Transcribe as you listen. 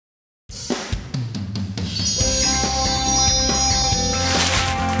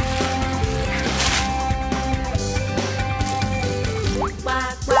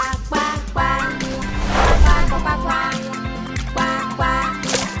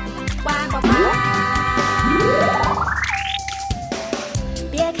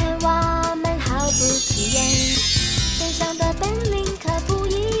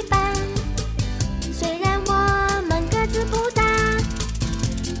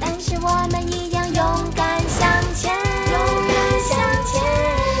我们一样勇敢向前，勇敢向前。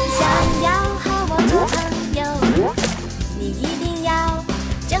想要和我做朋友，你一定要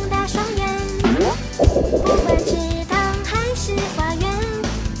睁大双眼。不管池塘还是花园，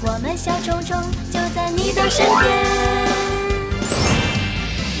我们小虫虫就在你的身边。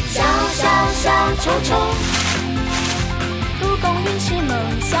小小小虫虫，蒲公英是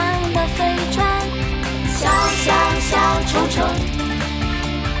梦想的飞船。小小小虫虫，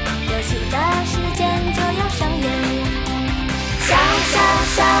游戏的时间就要上演。小小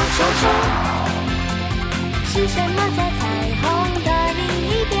小虫虫，是什么在彩虹的另一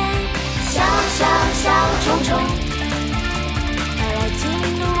边？小小小虫虫，快来进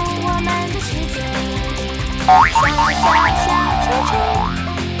入我们的世界。小小小虫虫，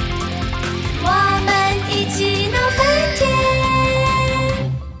我们一起闹翻天。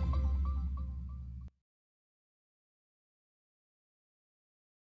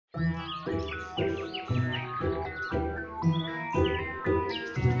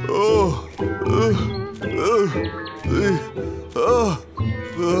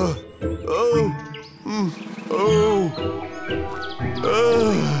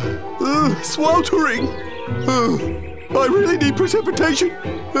Sweltering! I really need precipitation.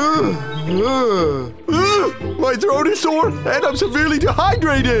 My throat is sore and I'm severely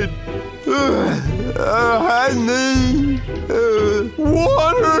dehydrated. I need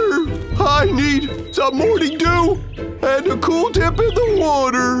water. I need some morning dew and a cool dip in the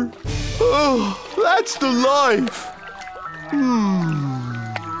water. Oh, that's the life.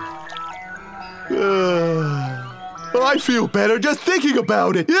 I feel better just thinking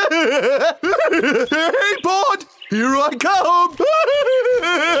about it. Hey, Pond! Here I come!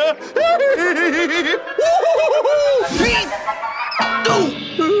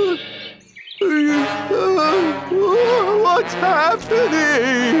 What's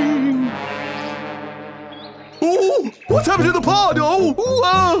happening? Oh, what's happened to the pond?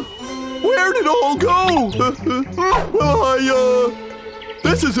 Where did it all go?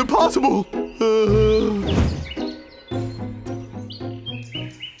 This is impossible.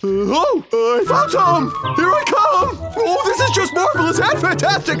 I found some! Here I come! Oh, this is just marvelous and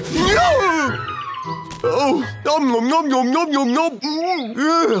fantastic! No! Oh, nom nom nom nom nom nom nom!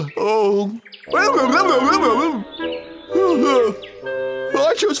 Oh.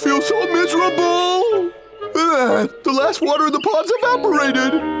 I just feel so miserable! The last water in the pond's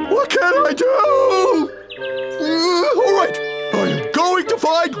evaporated! What can I do? All right, I am going to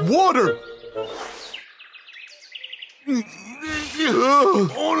find water!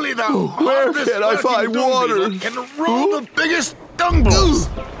 Only the where can I find water? Can roll the biggest dung balls.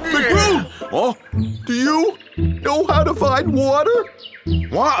 McBroom! Oh? Do you know how to find water?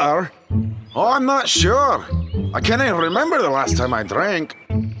 Water? Oh, I'm not sure. I can't even remember the last time I drank.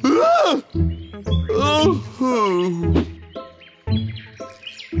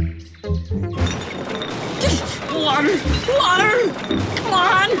 Water! Water! Come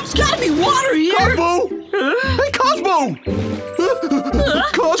on! There's gotta be water here! Cosmo! Hey, Cosmo!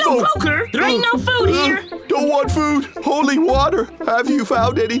 Cosmo! Joe Poker! There ain't no food here! Don't want food, only water. Have you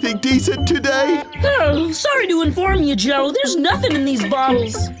found anything decent today? Oh, sorry to inform you, Joe. There's nothing in these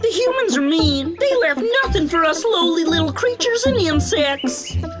bottles. The humans are mean. They left nothing for us lowly little creatures and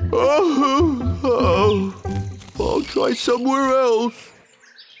insects. I'll try somewhere else.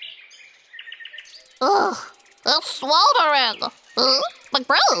 Ugh, it's sweltering.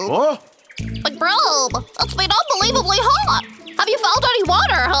 McBroom? What? McBroom, it's been unbelievably hot. Have you found any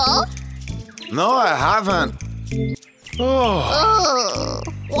water, huh? No, I haven't.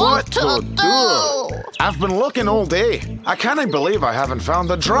 What to do? I've been looking all day. I can't believe I haven't found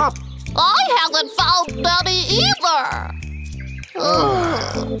the drop. I haven't found any either.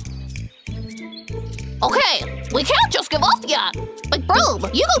 Okay, we can't just give up yet. McBroom,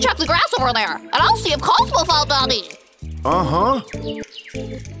 you go check the grass over there, and I'll see if Cosmo found any. Uh-huh.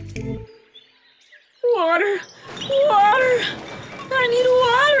 Water! Water! I need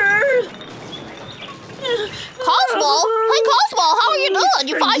water! Cosmo? Hey, Cosmo, how are you doing?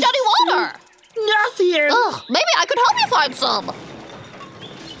 You find any water? Nothing! Ugh, maybe I could help you find some.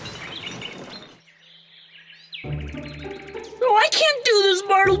 Oh, I can't do this,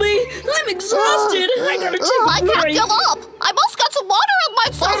 Bartleby! I'm exhausted! I gotta take a I can't break! give up! I must get some water in my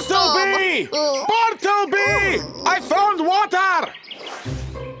system! Bartleby! Bartleby! I found water!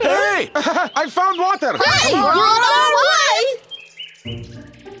 Hey! I found water! Hey, You're we're on our way!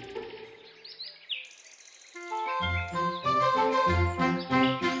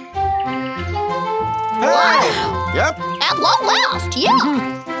 Hey! Wow! Yep. At long last, yeah!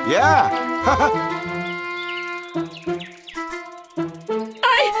 Yeah.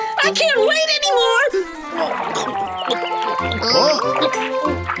 I can't wait anymore!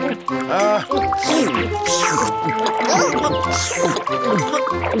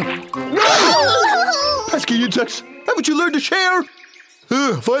 Pesky insects, haven't you learned to share?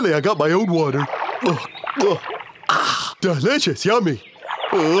 Finally, I got my own water. Delicious, yummy.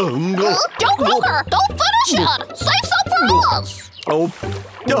 Joe Croker, don't finish it! Save some for us!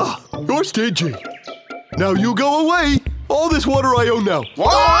 You're stingy. Now you go away. All this water I own now.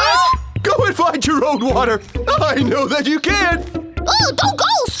 What? Go and find your own water. I know that you can. Oh, don't go!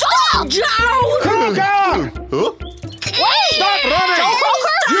 Stop! Joe! Croker! Huh? Wait! Stop running! Joe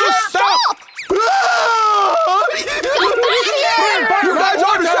Croker! You stop! You guys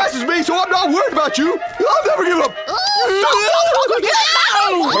aren't as fast as me, so I'm not worried about you. I'll never give up. Stop! Joe Croker, get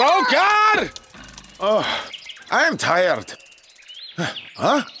out! Croker! Oh, I'm tired.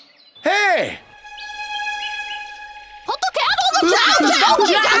 Huh? Hey! Put the cat on the couch!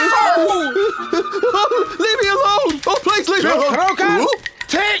 Leave me alone! Oh, please leave me Joe alone! Croker!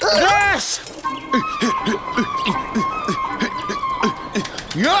 Take this!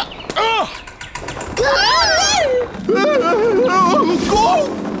 Yeah! Go!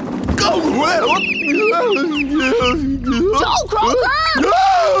 Joe Croker!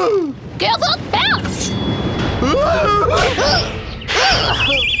 Give it back!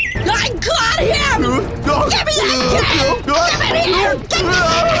 I got him! Give me that cat!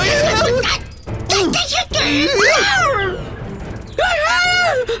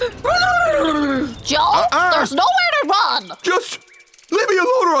 Joe, there's nowhere to run! Just leave me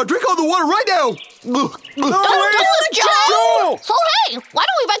alone or I'll drink all the water right now! Don't do it, Joe! So hey, why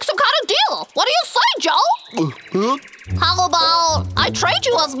don't we make some kind of deal? What do you say, Joe? How about I trade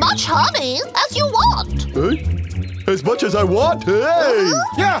you as much honey as you want? Hey? As much as I want, hey!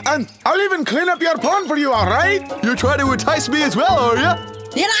 Yeah, and I'll even clean up your pond for you, all right? You're trying to entice me as well, are you?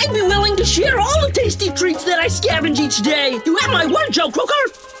 Then I'd be willing to share all the tasty treats that I scavenge each day. You have my word, Joe Croker.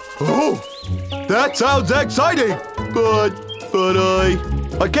 Oh, that sounds exciting. But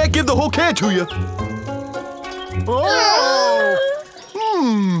I can't give the whole can to you. Oh!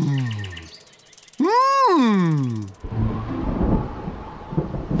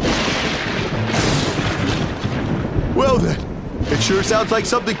 Well then, it sure sounds like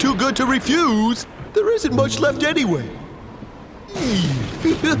something too good to refuse. There isn't much left anyway.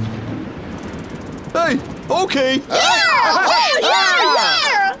 Hey, okay. Yeah!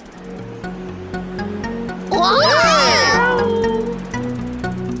 Wow!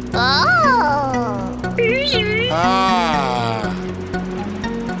 Oh!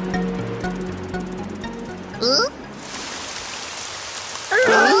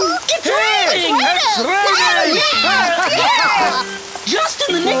 It's raining! It's raining! Just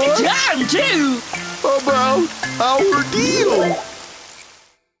in the nick of time, too! About our deal.